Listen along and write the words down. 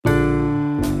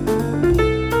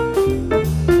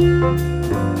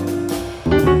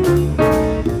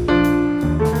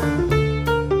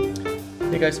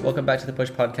guys, welcome back to the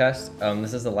Push Podcast.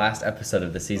 This is the last episode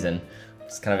of the season.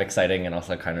 It's kind of exciting and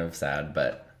also kind of sad,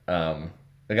 but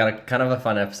we got a kind of a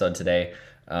fun episode today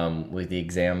with the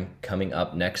exam coming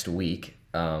up next week,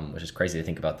 which is crazy to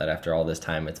think about that after all this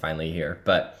time. It's finally here,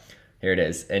 but here it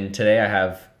is. And today I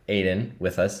have Aiden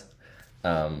with us.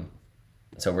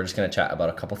 So we're just going to chat about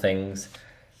a couple things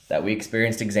that we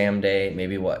experienced exam day,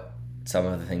 maybe what some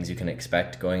of the things you can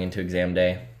expect going into exam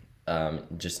day.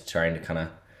 Just trying to kind of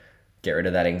get rid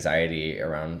of that anxiety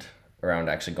around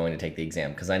actually going to take the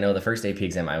exam, because I know the first AP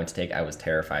exam I went to take, I was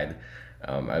terrified.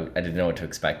 I didn't know what to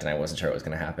expect and I wasn't sure what was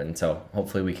going to happen. So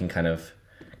hopefully we can kind of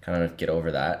get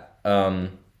over that.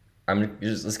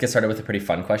 Let's get started with a pretty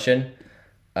fun question.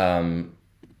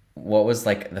 What was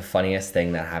like the funniest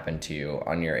thing that happened to you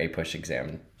on your APUSH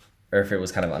exam, or if it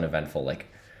was kind of uneventful, like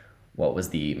what was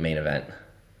the main event?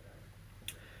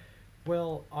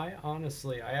 Well, I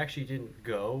actually didn't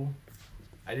go.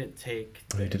 I didn't take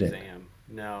the didn't? exam.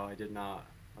 No, I did not,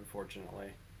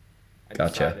 unfortunately.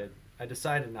 Gotcha. I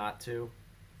decided not to,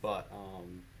 but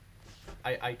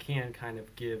I can kind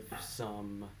of give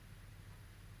some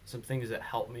things that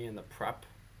helped me in the prep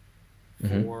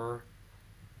for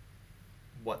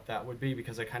what that would be,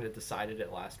 because I kind of decided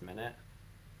it last minute.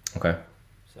 Okay.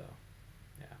 So,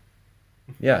 yeah.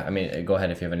 Yeah, I mean, go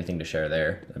ahead if you have anything to share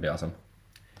there. That'd be awesome.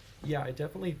 Yeah, I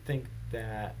definitely think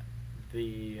that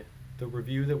the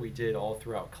review that we did all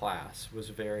throughout class was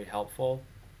very helpful.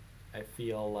 I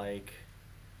feel like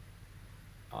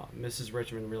Mrs.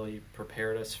 Richmond really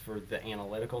prepared us for the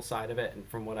analytical side of it, and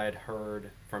from what I'd heard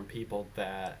from people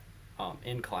that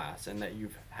in class and that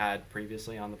you've had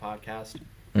previously on the podcast,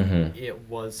 it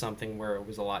was something where it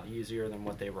was a lot easier than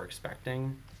what they were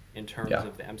expecting in terms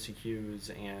of the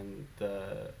MCQs and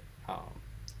the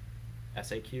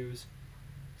SAQs.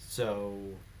 So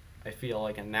I feel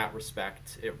like in that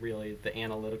respect, it really, the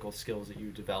analytical skills that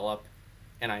you develop,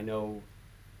 and I know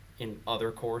in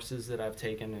other courses that I've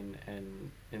taken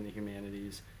in the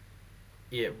humanities,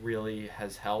 it really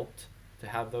has helped to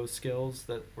have those skills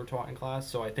that were taught in class.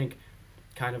 So I think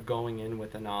kind of going in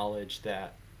with the knowledge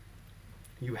that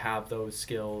you have those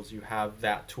skills, you have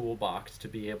that toolbox to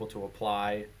be able to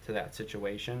apply to that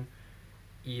situation,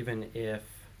 even if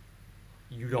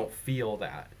you don't feel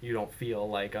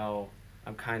like, oh,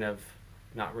 I'm kind of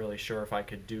not really sure if I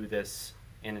could do this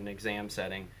in an exam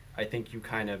setting. I think you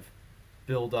kind of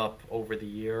build up over the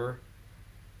year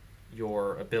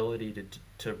your ability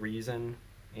to reason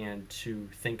and to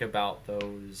think about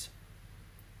those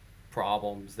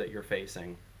problems that you're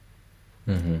facing.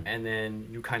 And then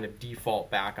you kind of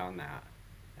default back on that.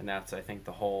 And that's, I think,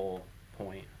 the whole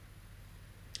point.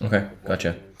 Okay,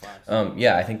 gotcha.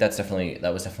 Yeah, I think that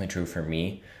was definitely true for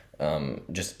me.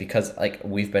 Just because like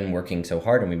we've been working so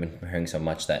hard and we've been preparing so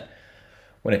much that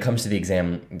when it comes to the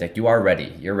exam, like you're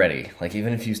ready. Like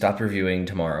even if you stopped reviewing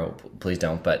tomorrow, please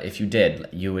don't. But if you did,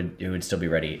 you would still be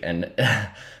ready. And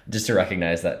just to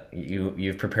recognize that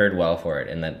you've prepared well for it,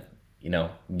 and that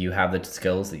you have the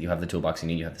skills, that you have the toolbox you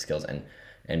need, you have the skills,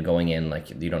 and going in, like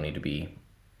you don't need to be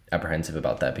apprehensive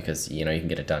about that, because you can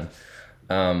get it done.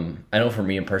 I know for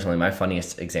me personally, my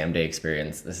funniest exam day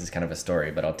experience, this is kind of a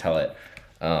story, but I'll tell it.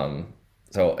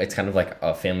 So it's kind of like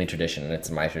a family tradition, and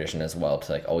it's my tradition as well,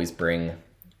 to like always bring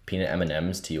peanut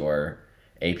M&Ms to your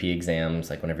AP exams,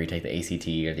 like whenever you take the ACT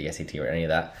or the SAT or any of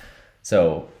that.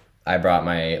 So I brought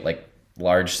my like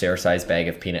large Sarah-sized bag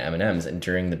of peanut M&Ms, and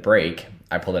during the break,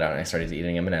 I pulled it out and I started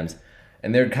eating M&Ms.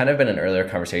 And there had kind of been an earlier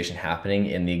conversation happening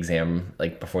in the exam,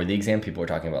 like before the exam, people were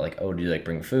talking about like, oh, do you like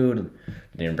bring food?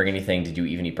 Didn't bring anything? Did you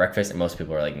even eat breakfast? And most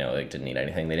people were like, no, they didn't eat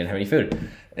anything. They didn't have any food.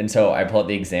 And so I pull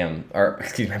out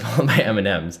I pull out my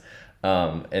M&Ms.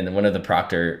 And one of the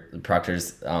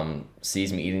proctors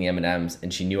sees me eating the M&Ms,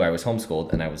 and she knew I was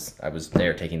homeschooled, and I was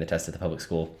there taking the test at the public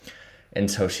school. And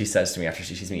so she says to me, after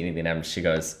she sees me eating the M&Ms, she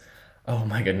goes, oh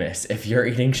my goodness, if you're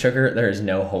eating sugar, there is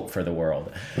no hope for the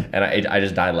world. And I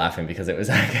just died laughing, because it was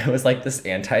like this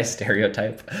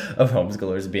anti-stereotype of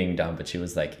homeschoolers being dumb. But she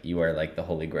was like, you are like the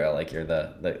holy grail, like you're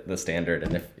the standard.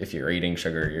 And if you're eating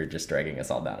sugar, you're just dragging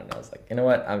us all down. And I was like, you know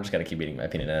what? I'm just going to keep eating my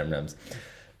peanut M&Ms.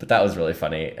 But that was really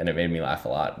funny, and it made me laugh a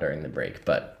lot during the break.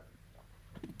 But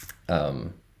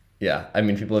yeah, I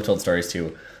mean, people have told stories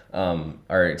too.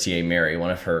 Our TA Mary,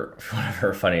 one of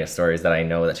her funniest stories that I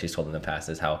know that she's told in the past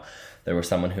is how there was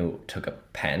someone who took a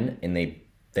pen and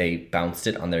they bounced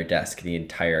it on their desk the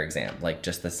entire exam, like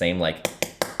just the same, like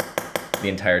the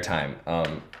entire time.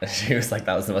 She was like,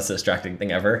 that was the most distracting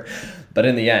thing ever. But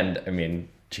in the end, I mean,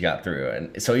 she got through.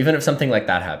 And so even if something like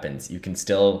that happens, you can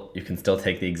still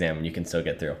take the exam and you can still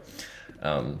get through.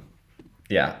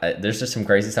 Yeah, there's just some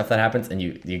crazy stuff that happens, and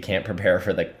you can't prepare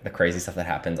for the crazy stuff that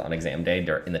happens on exam day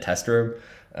in the test room.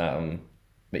 Um,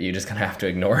 but you just kind of have to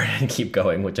ignore it and keep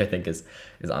going, which I think is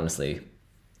honestly,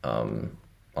 um,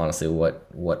 honestly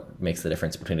what makes the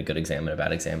difference between a good exam and a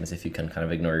bad exam is if you can kind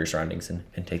of ignore your surroundings and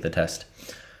take the test.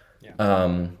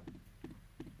 Yeah.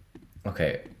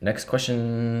 Okay, next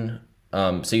question.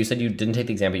 So you said you didn't take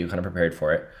the exam, but you kind of prepared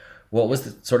for it. What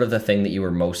was sort of the thing that you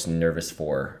were most nervous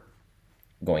for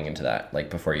going into that, like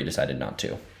before you decided not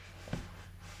to?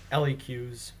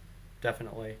 LEQs,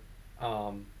 definitely.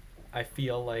 Um, I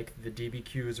feel like the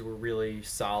DBQs were really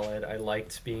solid. I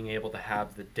liked being able to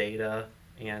have the data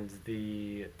and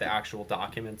the actual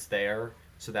documents there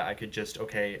so that I could just,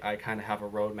 okay, I kind of have a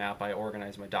roadmap, I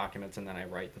organize my documents, and then I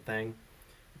write the thing.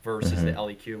 Versus the Mm-hmm.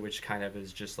 LEQ, which kind of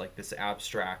is just like this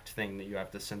abstract thing that you have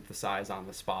to synthesize on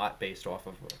the spot based off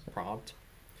of a prompt.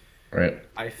 Right.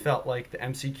 I felt like the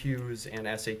MCQs and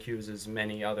SAQs, as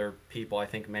many other people, I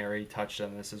think Mary touched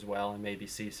on this as well, and maybe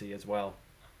CC as well.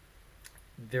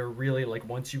 They're really like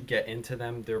once you get into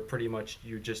them, they're pretty much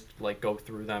you just like go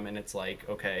through them, and it's like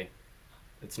okay,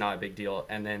 it's not a big deal.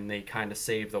 And then they kind of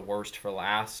save the worst for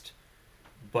last.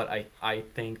 But I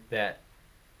think that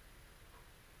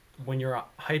when you're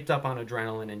hyped up on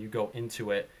adrenaline and you go into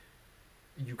it,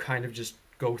 you kind of just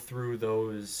go through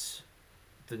those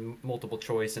the multiple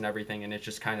choice and everything, and it's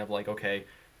just kind of like okay,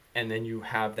 and then you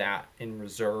have that in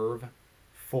reserve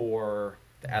for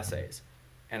the essays.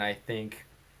 And I think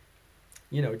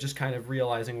just kind of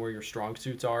realizing where your strong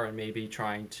suits are and maybe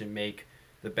trying to make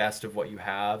the best of what you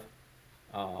have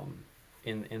um,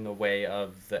 in the way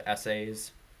of the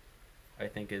essays, I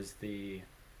think is the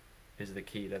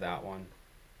key to that one.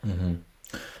 Mm-hmm.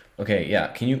 Okay, yeah.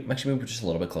 Can you actually move just a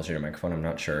little bit closer to your microphone? I'm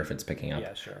not sure if it's picking up,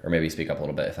 Yeah, sure. or maybe speak up a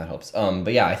little bit if that helps.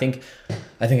 But yeah, I think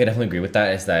I definitely agree with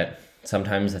that. Is that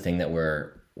sometimes the thing that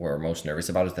we're most nervous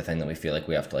about is the thing that we feel like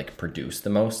we have to like produce the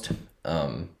most.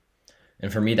 Um,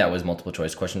 And for me, that was multiple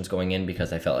choice questions going in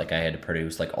because I felt like I had to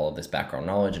produce like all of this background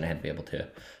knowledge and I had to be able to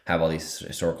have all these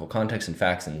historical context and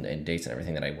facts and dates and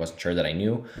everything that I wasn't sure that I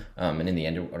knew. And in the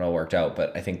end, it all worked out.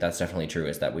 But I think that's definitely true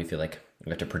is that we feel like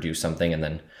we have to produce something and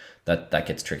then that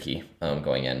gets tricky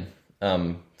going in.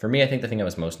 For me, I think the thing I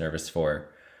was most nervous for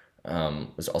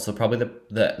was also probably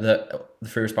the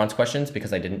free response questions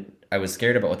because I was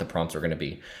scared about what the prompts were going to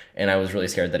be, and I was really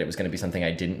scared that it was going to be something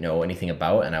I didn't know anything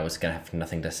about, and I was going to have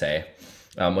nothing to say,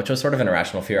 which was sort of an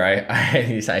irrational fear.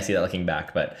 I see that looking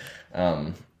back, but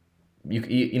you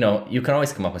can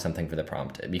always come up with something for the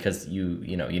prompt because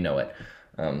you know it.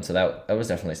 So that was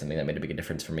definitely something that made a big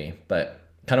difference for me. But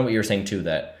kind of what you were saying too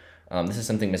that this is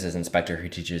something Mrs. Inspector who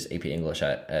teaches AP English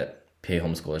at PA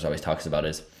Homeschoolers always talks about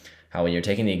is how when you're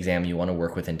taking the exam you want to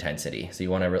work with intensity. So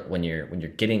you want to when you're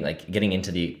getting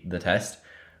into the test,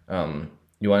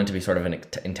 you want it to be sort of an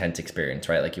intense experience,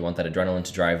 right? Like you want that adrenaline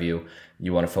to drive you.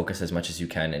 You want to focus as much as you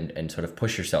can and sort of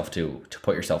push yourself to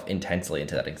put yourself intensely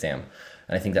into that exam.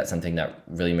 And I think that's something that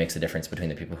really makes a difference between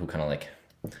the people who kind of like,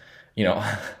 you know,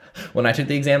 when I took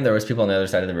the exam, there was people on the other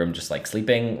side of the room just like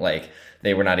sleeping, like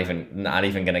they were not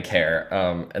even gonna care.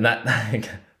 And that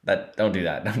that don't do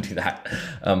that, don't do that.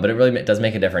 But it really does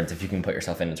make a difference if you can put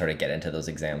yourself in and sort of get into those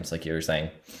exams, like you were saying.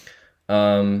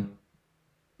 Um,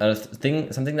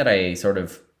 something that I sort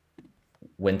of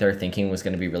went there thinking was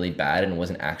going to be really bad and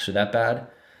wasn't actually that bad.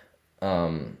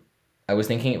 Um, I was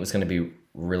thinking it was going to be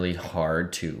really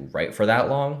hard to write for that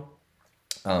long,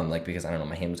 like because I don't know,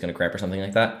 my hand was going to cramp or something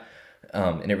like that.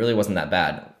 And it really wasn't that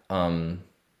bad.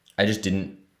 I just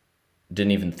didn't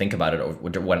even think about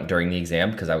it during the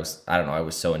exam because I don't know, I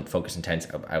was so focused intense.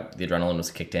 The adrenaline was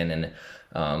kicked in, and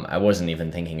I wasn't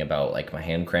even thinking about like my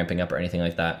hand cramping up or anything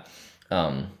like that.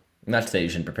 Not to say you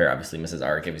shouldn't prepare. Obviously, Mrs.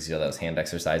 R gives you those hand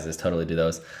exercises. Totally do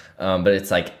those. But it's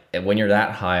like when you're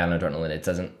that high on adrenaline, it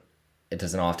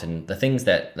doesn't often the things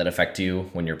that affect you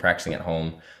when you're practicing at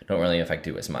home don't really affect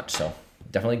you as much. So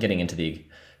definitely getting into the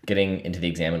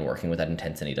exam and working with that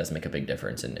intensity does make a big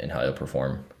difference in how you'll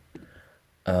perform.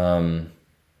 Um,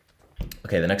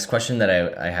 okay, the next question that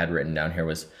I had written down here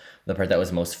was the part that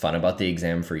was most fun about the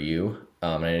exam for you.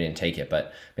 And I didn't take it,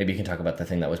 but maybe you can talk about the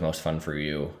thing that was most fun for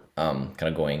you, kind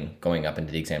of going up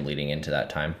into the exam leading into that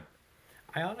time.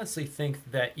 I honestly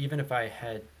think that even if I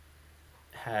had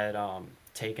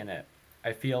taken it,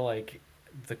 I feel like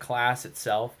the class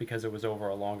itself, because it was over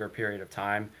a longer period of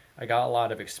time, I got a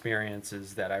lot of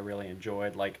experiences that I really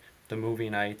enjoyed, like the movie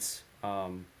nights,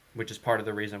 which is part of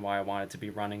the reason why I wanted to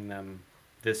be running them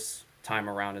this time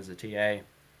around as a TA.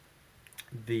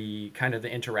 The kind of the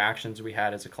interactions we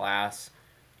had as a class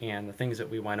and the things that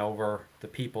we went over, the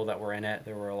people that were in it,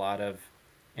 there were a lot of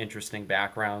interesting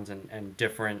backgrounds and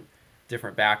different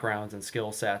different backgrounds and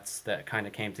skill sets that kind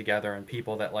of came together, and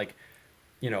people that like,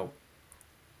 you know,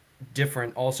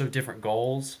 different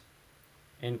goals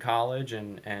in college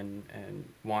and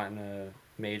wanting to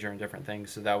major in different things.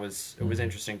 So that was it was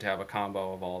interesting to have a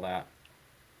combo of all that.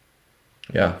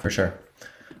 Yeah, for sure.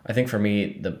 I think for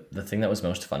me, the thing that was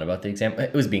most fun about the exam,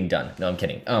 it was being done. No, I'm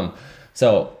kidding.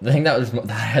 So the thing that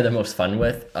I had the most fun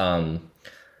with,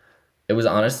 it was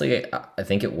honestly, I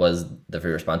think it was the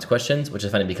free response questions, which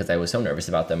is funny because I was so nervous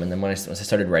about them. And then once I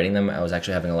started writing them, I was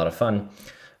actually having a lot of fun.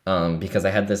 Because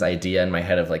I had this idea in my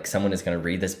head of like someone is going to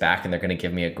read this back and they're going to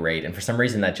give me a grade, and for some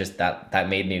reason that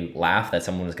made me laugh that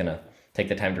someone was going to take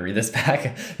the time to read this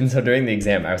back. And so during the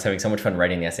exam, I was having so much fun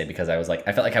writing the essay because I was like,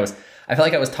 I felt like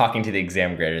I was talking to the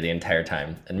exam grader the entire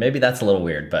time, and maybe that's a little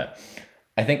weird, but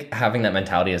I think having that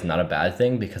mentality is not a bad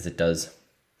thing because it does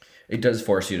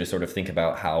force you to sort of think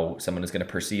about how someone is going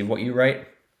to perceive what you write,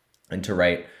 and to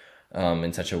write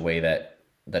in such a way that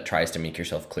tries to make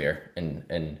yourself clear.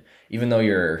 And even though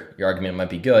your argument might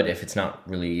be good, if it's not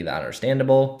really that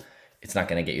understandable, it's not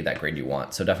going to get you that grade you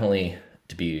want. So definitely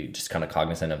to be just kind of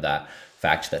cognizant of that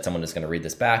fact that someone is going to read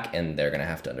this back and they're going to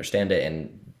have to understand it,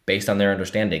 and based on their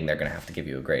understanding, they're going to have to give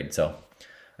you a grade. So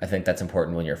I think that's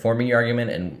important when you're forming your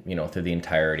argument and, you know, through the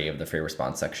entirety of the free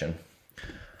response section.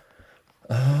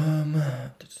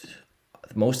 The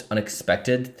most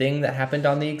unexpected thing that happened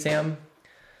on the exam.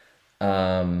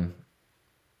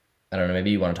 I don't know,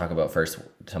 maybe you want to talk about first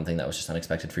something that was just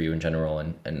unexpected for you in general,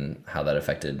 and how that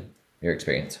affected your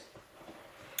experience.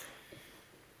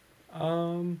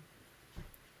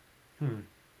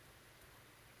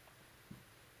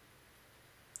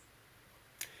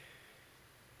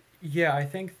 Yeah, I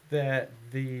think that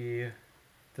the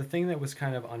thing that was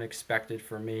kind of unexpected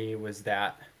for me was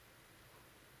that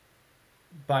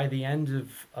by the end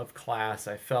of class,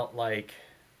 I felt like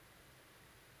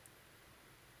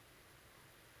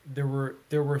there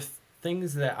were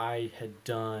things that I had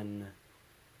done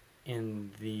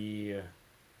in the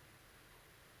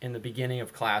beginning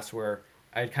of class where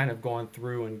I'd kind of gone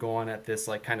through and gone at this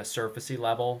like kind of surfacey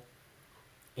level,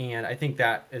 and I think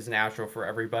that is natural for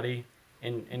everybody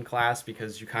in class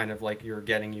because you kind of like you're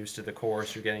getting used to the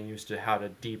course, you're getting used to how to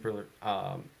deeper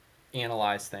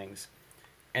analyze things.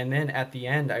 And then at the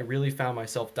end, I really found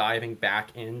myself diving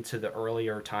back into the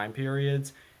earlier time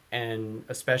periods, and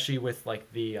especially with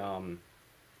like the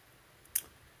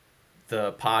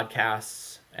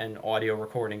podcasts and audio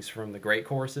recordings from the great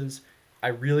courses. I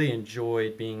really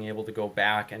enjoyed being able to go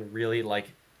back and really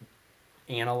like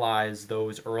analyze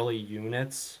those early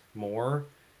units more,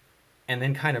 and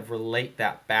then kind of relate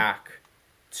that back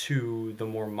to the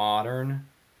more modern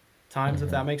times, if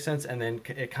that makes sense. And then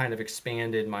it kind of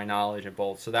expanded my knowledge of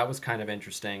both. So that was kind of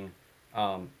interesting.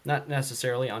 Not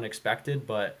necessarily unexpected,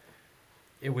 but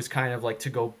it was kind of like to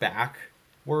go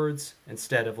backwards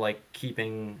instead of like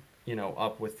keeping, you know,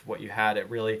 up with what you had. It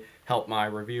really helped my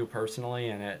review personally,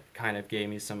 and it kind of gave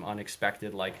me some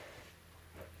unexpected like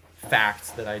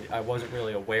facts that I wasn't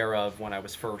really aware of when I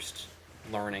was first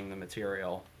learning the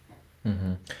material.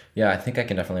 Yeah, I think I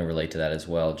can definitely relate to that as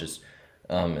well. Just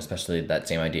especially that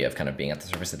same idea of kind of being at the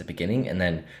surface at the beginning, and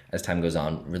then as time goes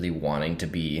on, really wanting to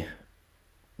be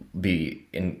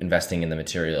investing in the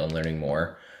material and learning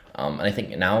more. And I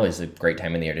think now is a great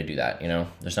time in the year to do that. You know,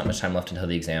 there's not much time left until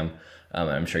the exam.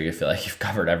 I'm sure you feel like you've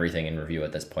covered everything in review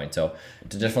at this point. So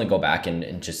to definitely go back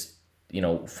and just, you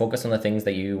know, focus on the things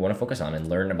that you want to focus on and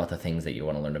learn about the things that you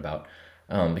want to learn about.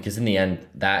 Because in the end,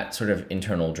 that sort of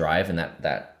internal drive and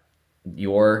that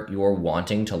your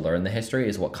wanting to learn the history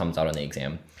is what comes out on the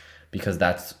exam. Because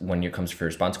that's when it comes for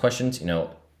response questions, you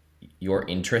know, your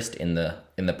interest in the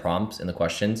prompts, in the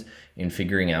questions, in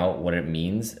figuring out what it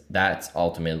means, that's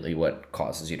ultimately what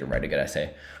causes you to write a good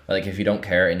essay. Like if you don't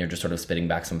care and you're just sort of spitting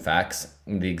back some facts,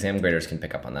 the exam graders can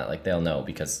pick up on that. Like they'll know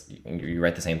because you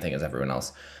write the same thing as everyone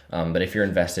else. But if you're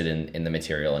invested in the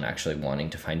material and actually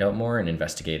wanting to find out more and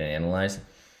investigate and analyze,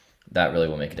 that really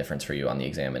will make a difference for you on the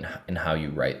exam and how you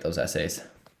write those essays.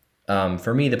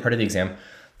 For me, the part of the exam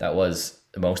that was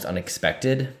the most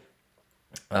unexpected,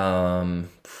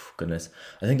 goodness,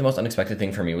 I think the most unexpected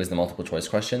thing for me was the multiple choice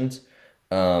questions.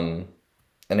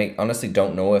 And I honestly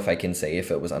don't know if I can say if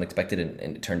it was unexpected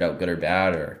and it turned out good or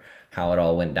bad or how it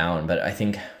all went down, but I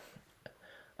think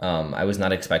I was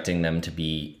not expecting them to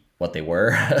be what they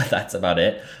were. That's about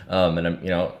it. And I'm, you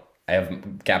know, I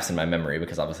have gaps in my memory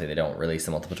because obviously they don't release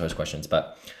the multiple choice questions,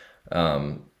 but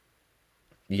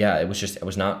yeah, it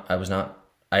was not that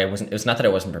I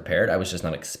wasn't prepared. I was just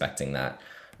not expecting that.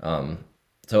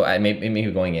 So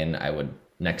maybe going in,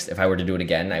 if I were to do it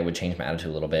again, I would change my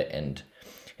attitude a little bit, and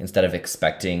instead of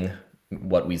expecting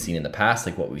what we've seen in the past,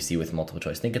 like what we see with multiple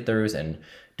choice think it throughs and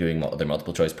doing their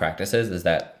multiple choice practices, is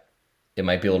that it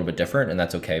might be a little bit different, and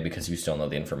that's okay because you still know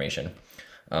the information.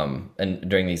 And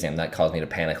during the exam, that caused me to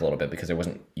panic a little bit because I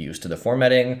wasn't used to the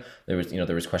formatting. There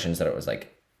was questions that it was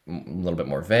like a little bit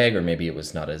more vague, or maybe it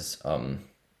was not as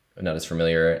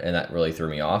familiar, and that really threw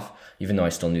me off. Even though I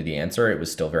still knew the answer, it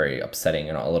was still very upsetting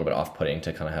and a little bit off-putting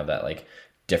to kind of have that like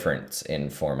difference in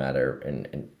format or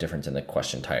in difference in the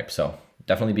question type. So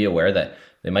definitely be aware that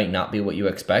they might not be what you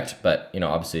expect, but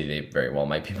obviously they very well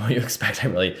might be what you expect.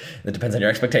 It depends on your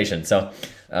expectations. So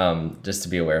just to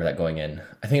be aware of that going in.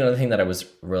 I think another thing that I was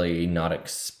really not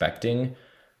expecting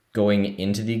going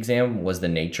into the exam was the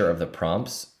nature of the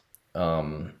prompts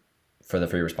for the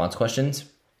free response questions.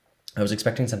 I was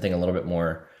expecting something a little bit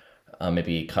more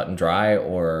maybe cut and dry,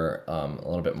 or a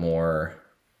little bit more,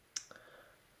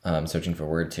 searching for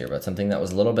words here, but something that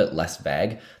was a little bit less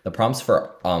vague. The prompts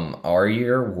for our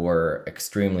year were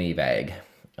extremely vague.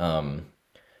 You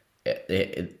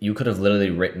could have literally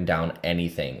written down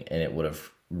anything and it would have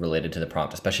related to the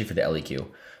prompt, especially for the LEQ.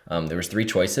 There was 3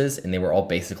 choices and they were all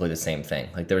basically the same thing.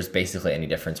 Like there was basically any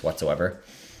difference whatsoever.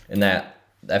 And that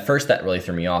at first that really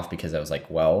threw me off because I was like,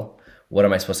 well, what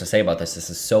am I supposed to say about this? This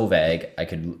is so vague. I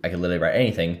could literally write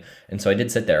anything. And so I did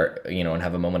sit there, and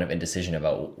have a moment of indecision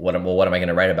about what am I going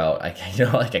to write about? I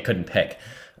couldn't pick.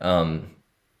 But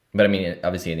I mean,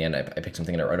 obviously in the end, I picked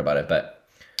something and I wrote about it. But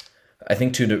I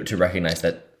think to recognize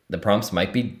that the prompts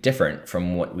might be different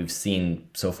from what we've seen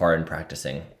so far in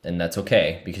practicing, and that's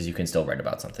okay because you can still write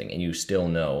about something and you still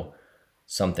know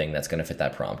something that's going to fit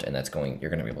that prompt, and you're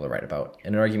going to be able to write about,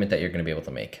 and an argument that you're going to be able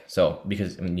to make. So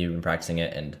because you've been practicing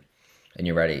it and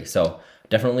you're ready. So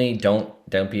definitely don't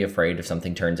be afraid if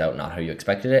something turns out not how you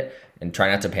expected it, and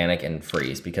try not to panic and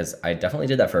freeze, because I definitely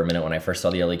did that for a minute when I first saw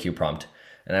the LEQ prompt,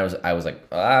 and I was like,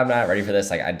 oh, I'm not ready for this.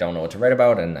 Like I don't know what to write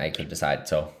about, and I could decide.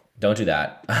 So don't do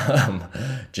that.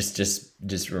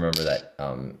 Just remember that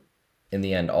in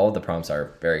the end, all of the prompts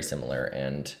are very similar,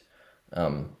 and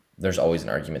there's always an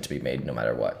argument to be made no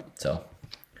matter what. So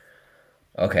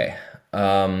okay.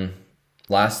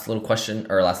 Last little question,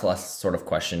 or last sort of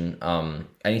question.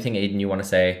 Anything, Aiden, you want to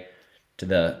say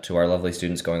to our lovely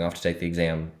students going off to take the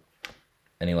exam?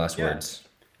 Any last words?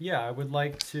 Yeah, I would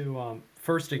like to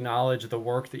first acknowledge the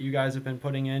work that you guys have been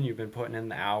putting in. You've been putting in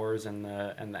the hours and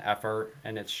the effort,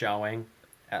 and it's showing.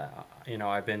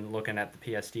 I've been looking at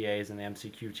the PSDAs and the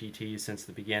MCQTTs since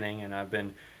the beginning, and I've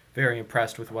been very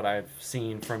impressed with what I've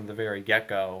seen from the very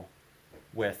get-go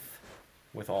with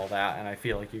all that, and I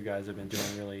feel like you guys have been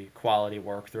doing really quality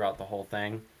work throughout the whole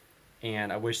thing,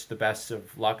 and I wish the best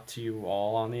of luck to you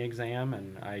all on the exam,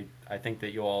 and I think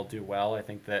that you'll all do well. I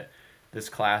think that this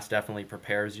class definitely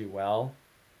prepares you well,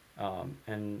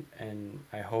 and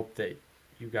I hope that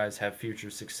you guys have future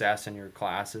success in your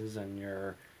classes and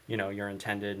your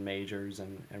intended majors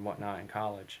and whatnot in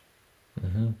college.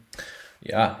 Mm-hmm.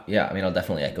 Yeah. I mean, I'll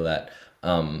definitely echo that.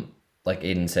 Like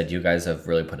Aiden said, you guys have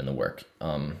really put in the work.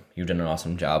 You've done an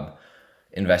awesome job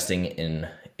investing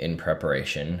in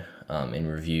preparation, in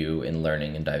review, in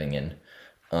learning, and diving in.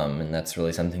 And that's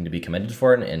really something to be commended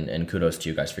for, and kudos to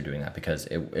you guys for doing that, because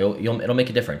it'll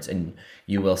make a difference, and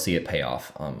you will see it pay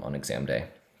off on exam day.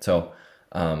 So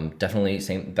definitely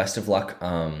saying best of luck.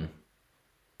 I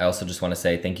also just want to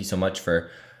say thank you so much for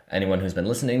anyone who's been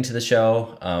listening to the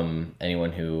show,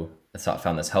 anyone who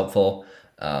found this helpful.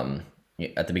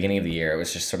 At the beginning of the year, it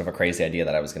was just sort of a crazy idea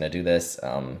that I was going to do this.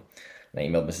 And I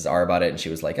emailed Mrs. R about it, and she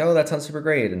was like, oh, that sounds super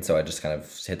great. And so I just kind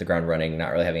of hit the ground running,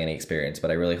 not really having any experience,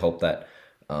 but I really hope that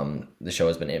the show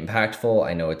has been impactful.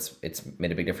 I know it's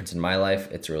made a big difference in my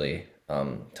life. It's really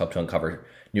helped to uncover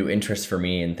new interests for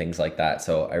me and things like that.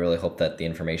 So I really hope that the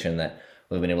information that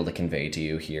we've been able to convey to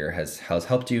you here has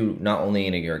helped you not only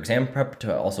in your exam prep,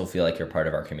 to also feel like you're part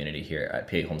of our community here at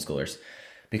PA Homeschoolers.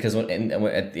 Because at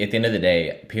the end of the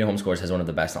day, PA Homeschoolers has one of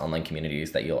the best online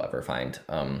communities that you'll ever find,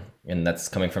 and that's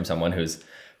coming from someone who's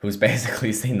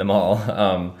basically seen them all,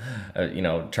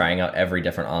 trying out every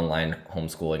different online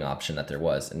homeschooling option that there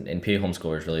was. And PA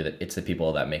Homeschoolers, really, it's the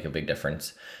people that make a big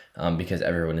difference, because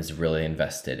everyone is really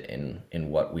invested in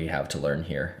what we have to learn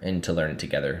here and to learn it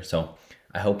together. So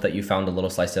I hope that you found a little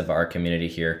slice of our community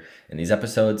here in these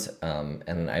episodes,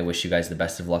 and I wish you guys the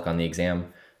best of luck on the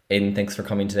exam. Aiden, thanks for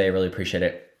coming today. I really appreciate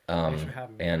it. Thanks for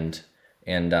having me.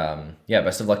 And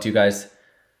best of luck to you guys.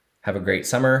 Have a great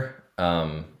summer.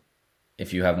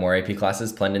 If you have more AP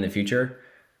classes planned in the future,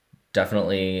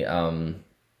 definitely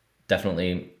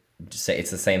just say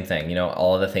it's the same thing.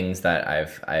 All of the things that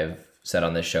I've said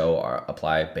on this show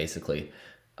apply basically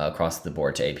across the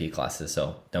board to AP classes.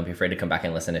 So don't be afraid to come back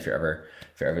and listen if you're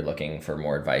ever looking for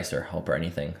more advice or help or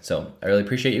anything. So I really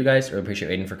appreciate you guys. Really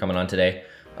appreciate Aiden for coming on today.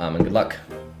 And good luck.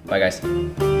 Bye,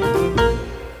 guys.